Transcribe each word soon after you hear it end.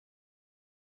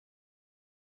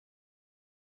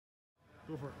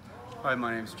Go for it. Hi,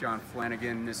 my name is John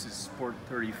Flanagan. This is Sport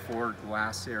 34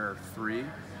 Glasair 3.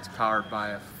 It's powered by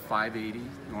a 580,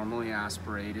 normally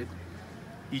aspirated.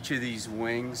 Each of these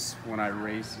wings, when I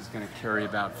race, is going to carry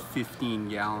about 15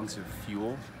 gallons of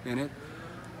fuel in it.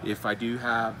 If I do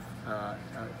have an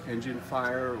engine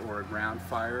fire or a ground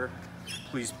fire,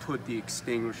 please put the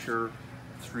extinguisher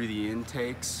through the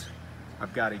intakes.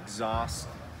 I've got exhaust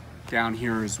down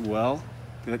here as well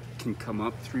that can come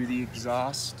up through the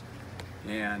exhaust.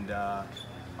 And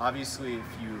obviously, if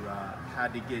you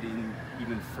had to get in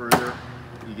even further,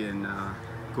 you can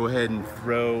go ahead and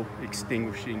throw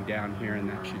extinguishing down here, and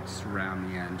that should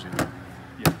surround the engine.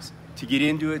 Yes. To get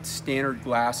into it, standard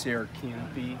Glasair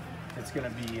canopy. It's going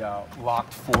to be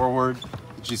locked forward.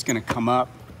 It's just going to come up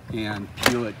and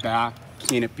peel it back.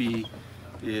 Canopy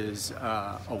is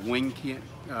a wing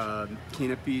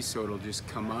canopy, so it'll just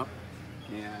come up.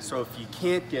 And so if you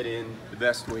can't get in, the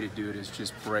best way to do it is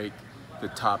just break the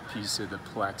top piece of the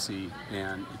plexi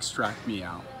and extract me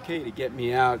out. Okay, to get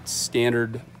me out,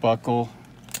 standard buckle,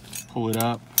 pull it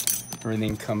up,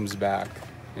 everything comes back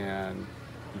and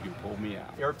you can pull me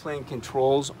out. Airplane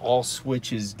controls, all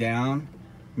switches down,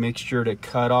 make sure to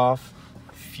cut off,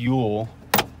 fuel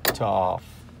to off,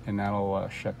 and that'll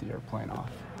shut the airplane off.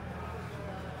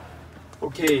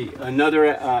 Okay,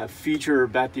 another feature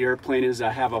about the airplane is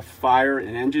I have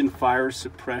an engine fire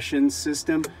suppression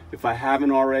system. If I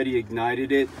haven't already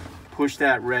ignited it, push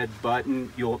that red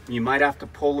button. You might have to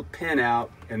pull the pin out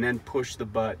and then push the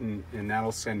button, and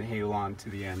that'll send halon to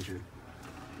the engine.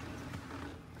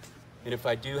 And if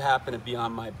I do happen to be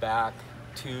on my back,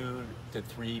 2 to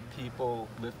 3 people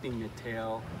lifting the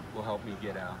tail will help me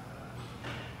get out.